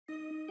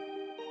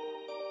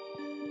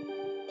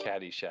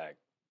Caddyshack,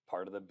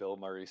 part of the Bill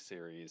Murray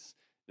series.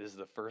 This is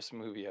the first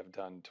movie I've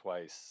done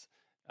twice.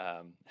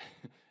 Um,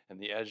 and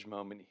the edge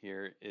moment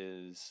here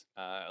is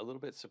a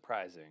little bit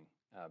surprising.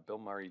 Bill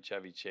Murray,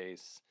 Chevy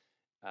Chase.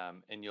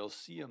 And you'll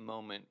see a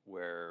moment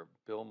where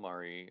Bill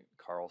Murray,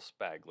 Carl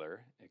Spackler,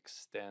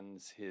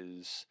 extends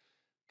his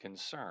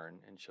concern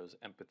and shows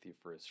empathy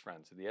for his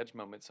friend. So the edge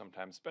moment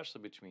sometimes,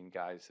 especially between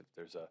guys, if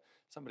there's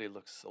somebody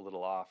looks a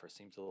little off or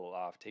seems a little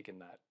off, taking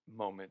that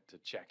moment to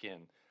check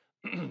in.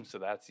 So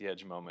that's the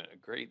edge moment. A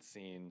great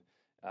scene.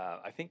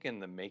 I think in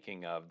the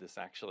making of this,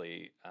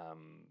 actually,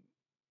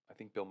 I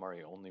think Bill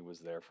Murray only was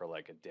there for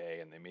like a day,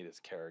 and they made his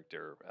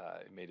character,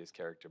 it made his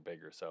character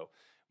bigger. So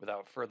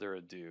without further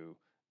ado,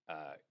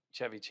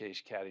 Chevy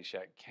Chase,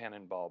 Caddyshack,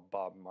 Cannonball,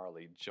 Bob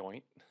Marley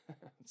joint.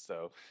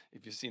 So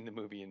if you've seen the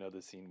movie, you know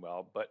the scene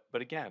well.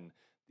 But again,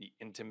 the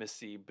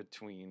intimacy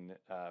between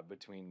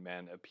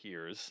men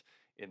appears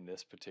in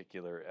this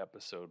particular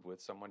episode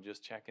with someone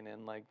just checking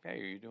in, like, "Hey,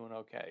 are you doing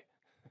okay?"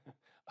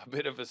 A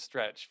bit of a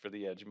stretch for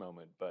the edge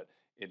moment, but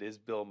it is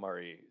Bill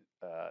Murray,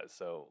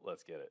 so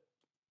let's get it.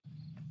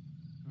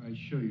 All right,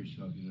 show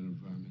yourself, you little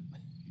varmint.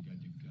 You got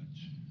the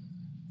guts.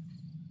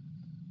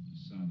 You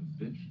son of a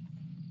bitch.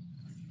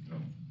 Where'd you go?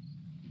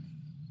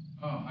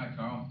 Oh, hi,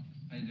 Carl.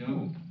 How you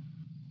doing?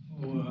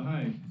 Oh,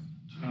 hi,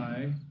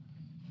 Ty.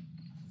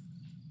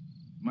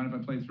 Mind if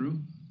I play through?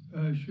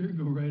 Sure,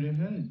 go right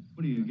ahead.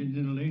 What are you, getting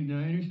in a late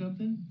night or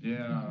something?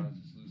 Yeah, I was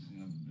just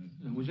loosening up a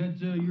bit. Was that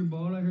your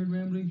ball I heard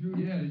rambling through?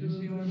 Yeah, did you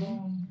see my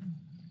ball?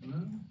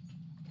 Huh?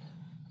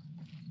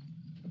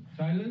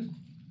 Ty list?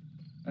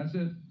 That's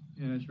it.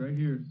 Yeah, it's right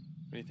here.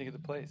 What do you think of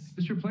the place? Is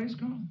this your place,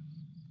 Carl?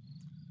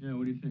 Yeah,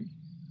 what do you think?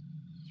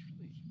 It's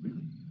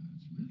really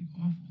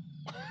awful.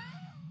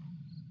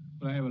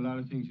 Well, I have a lot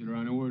of things that are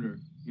on order.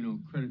 You know,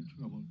 credit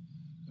trouble.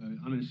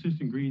 I'm an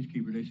assistant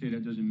greenskeeper. They say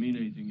that doesn't mean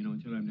anything, you know,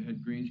 until I'm the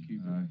head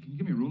greenskeeper. Can you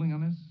give me a ruling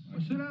on this?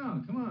 Well, sit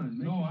down. Come on.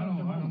 No, I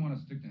don't want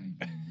to stick to anything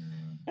here.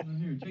 Well,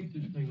 here, take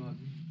this thing off.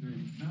 This is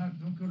dirty. No,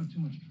 don't go to too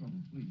much trouble,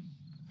 please.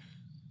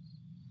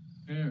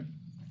 Here,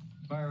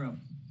 fire up.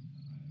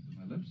 With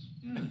my lips?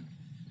 Yeah.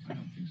 I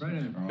don't think so, Right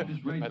in. Carl.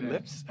 Just right My there.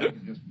 lips? I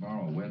can just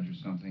borrow a wedge or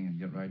something and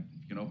get right.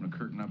 You can open a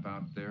curtain up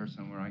out there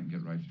somewhere. I can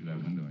get right through that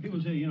window.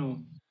 People say, you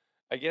know,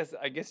 I guess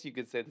you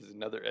could say there's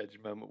another edge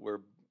moment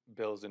where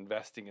Bill's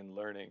investing in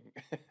learning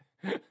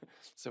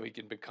so he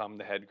can become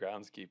the head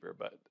groundskeeper,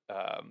 but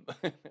I'm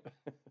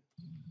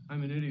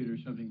an idiot or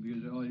something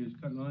because all I do is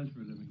cut lawns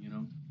for a living, you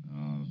know?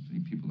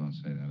 People don't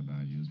say that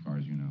about you as far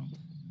as you know.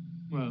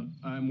 Well,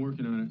 I'm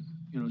working on it,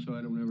 you know, so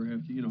I don't ever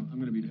have to, you know, I'm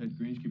going to be the head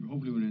greenskeeper.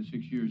 Hopefully within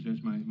 6 years,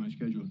 that's my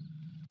schedule.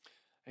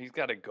 he's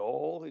got a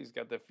goal, he's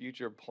got the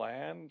future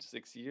plan,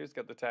 6 years,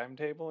 got the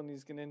timetable, and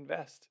he's going to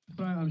invest.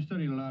 But I'm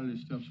studying a lot of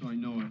this stuff, so I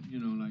know it, you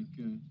know, like,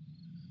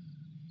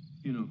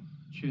 you know,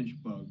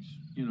 chinch bugs,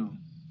 you know,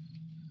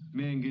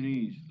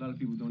 manganese. A lot of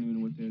people don't even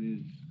know what that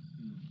is.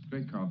 You know.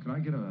 Great, Carl. Could I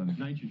get a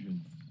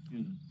Nitrogen, you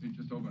know. you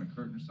just open a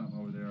curtain or something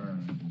over there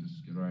and I can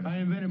just get right I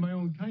invented my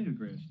own kind of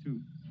grass, too.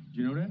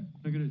 Do you know that?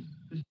 Look at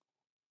this.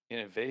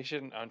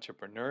 Innovation,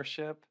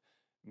 entrepreneurship,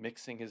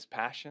 mixing his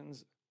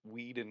passions,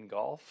 weed and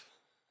golf.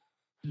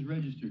 This is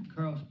registered.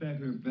 Carl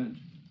Spackler bench.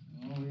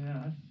 Oh,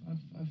 yeah.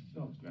 I've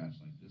felt grass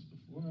like this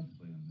before. I've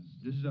played on this.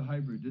 This is a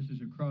hybrid. This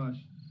is a cross,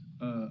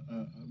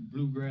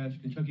 bluegrass,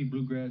 Kentucky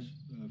bluegrass,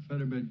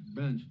 featherbed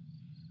bench,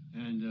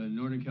 and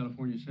Northern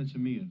California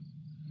sensimilla.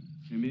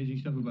 The amazing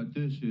stuff about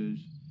this is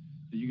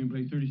that you can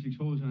play 36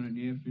 holes on it in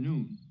the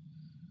afternoon,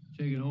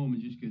 take it home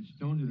and just get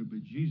stoned to the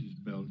bejesus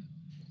belt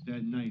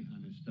that night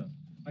on this stuff.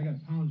 I got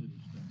pounds of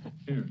this stuff.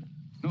 Here.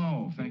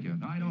 No, thank you.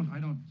 No, I don't.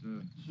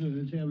 So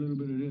let's have a little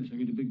bit of this. I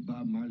get the big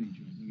Bob Marley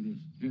joint. Look at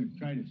this. Here,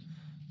 try this.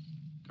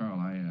 Carl,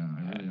 I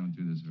really don't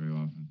do this very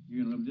often.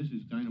 You're gonna love this.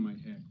 Is dynamite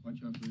hack.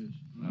 Watch out for this.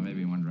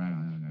 Maybe one drag I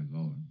gotta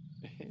go.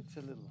 It's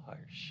a little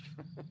harsh.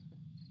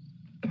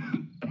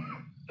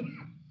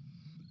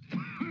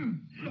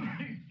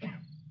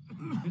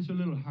 It's a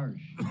little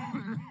harsh.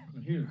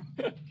 But here,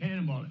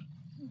 cannonball it.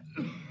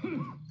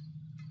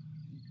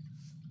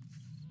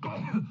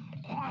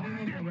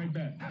 Right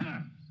back.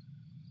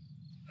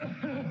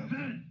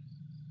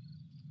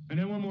 And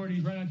then one more of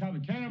these right on top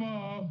of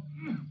cannonball.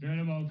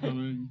 Cannonball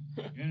coming.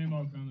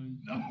 Cannonball coming.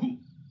 No.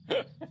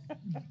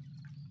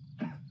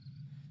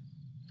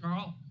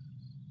 Carl,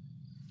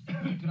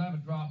 could I have a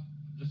drop?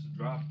 Just a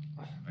drop.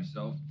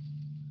 Myself.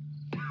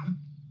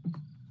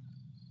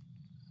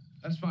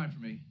 That's fine for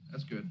me.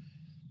 That's good.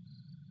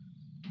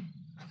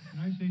 Can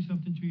I say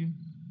something to you,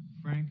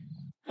 Frank?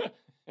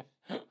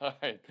 All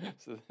right,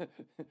 so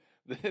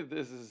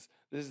this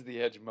is the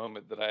edge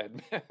moment that I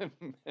had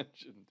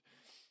mentioned.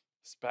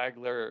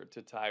 Spagler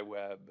to Ty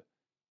Webb,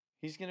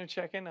 he's gonna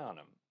check in on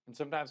him, and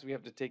sometimes we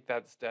have to take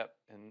that step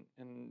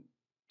and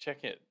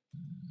check it.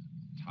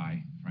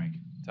 Frank.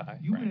 Ty,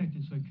 You've been Frank.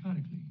 acting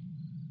psychotically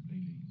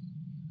lately.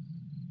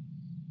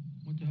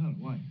 What the hell?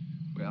 Why?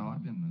 Well,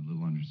 I've been a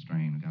little under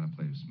strain. I gotta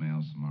play with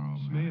Smales tomorrow.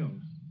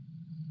 Smales.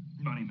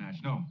 Money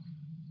match. No.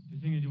 The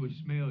thing to do with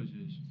Smales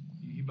is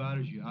he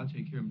bothers you. I'll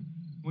take care of him.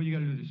 What you got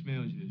to do to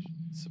Smales is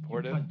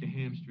Supportive. you cut the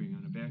hamstring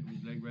on the back of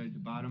his leg right at the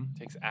bottom.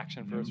 Takes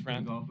action for Never his play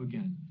friend. golf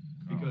again.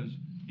 Carl. Because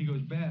he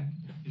goes back,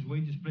 his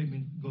weight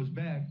displacement goes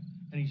back,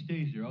 and he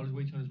stays there. All his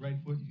weight's on his right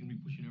foot. He's going to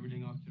be pushing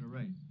everything off to the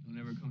right. He'll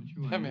never come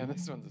through. Yeah, man,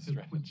 this one's a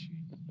stretch.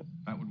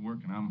 That would work,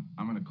 and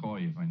I'm going to call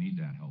you if I need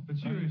that help. But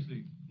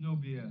seriously, no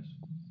BS.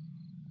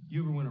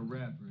 You ever want to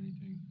rap or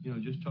anything? You know,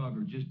 just talk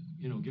or just,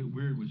 you know, get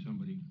weird with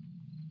somebody.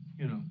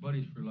 You know,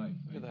 buddies for life.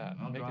 Look at that.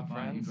 I'll Making drop by.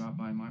 You friends. drop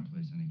by my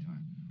place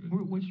anytime.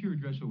 What's your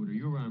address over there?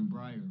 You're on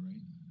Briar,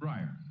 right?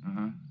 Briar.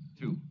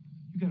 2.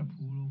 You got a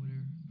pool over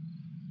there?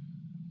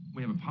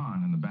 We have a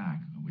pond in the back.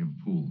 We have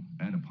a pool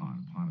and a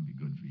pond. A pond would be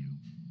good for you.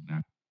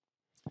 Now,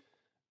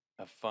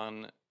 A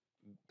fun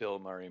Bill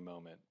Murray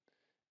moment.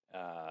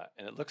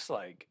 And it looks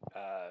like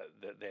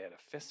that they had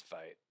a fist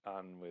fight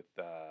on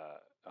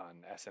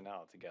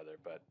SNL together,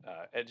 but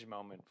edge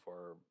moment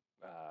for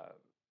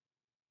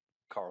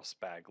Carl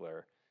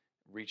Spackler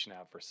reaching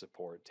out for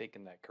support,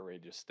 taking that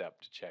courageous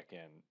step to check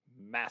in.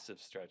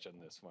 Massive stretch on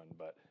this one,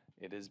 but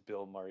it is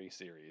Bill Murray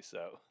series,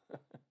 so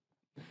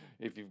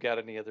if you've got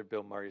any other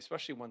Bill Murray,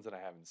 especially ones that I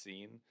haven't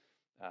seen,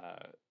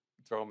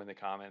 throw them in the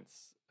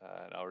comments,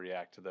 and I'll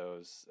react to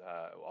those.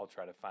 I'll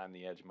try to find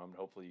the edge moment.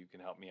 Hopefully you can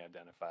help me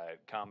identify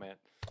it. Comment,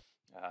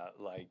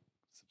 like,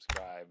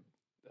 subscribe,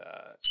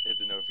 hit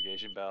the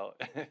notification bell.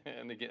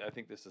 And again, I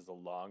think this is the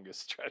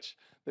longest stretch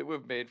that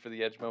we've made for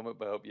the edge moment,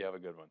 but I hope you have a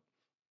good one.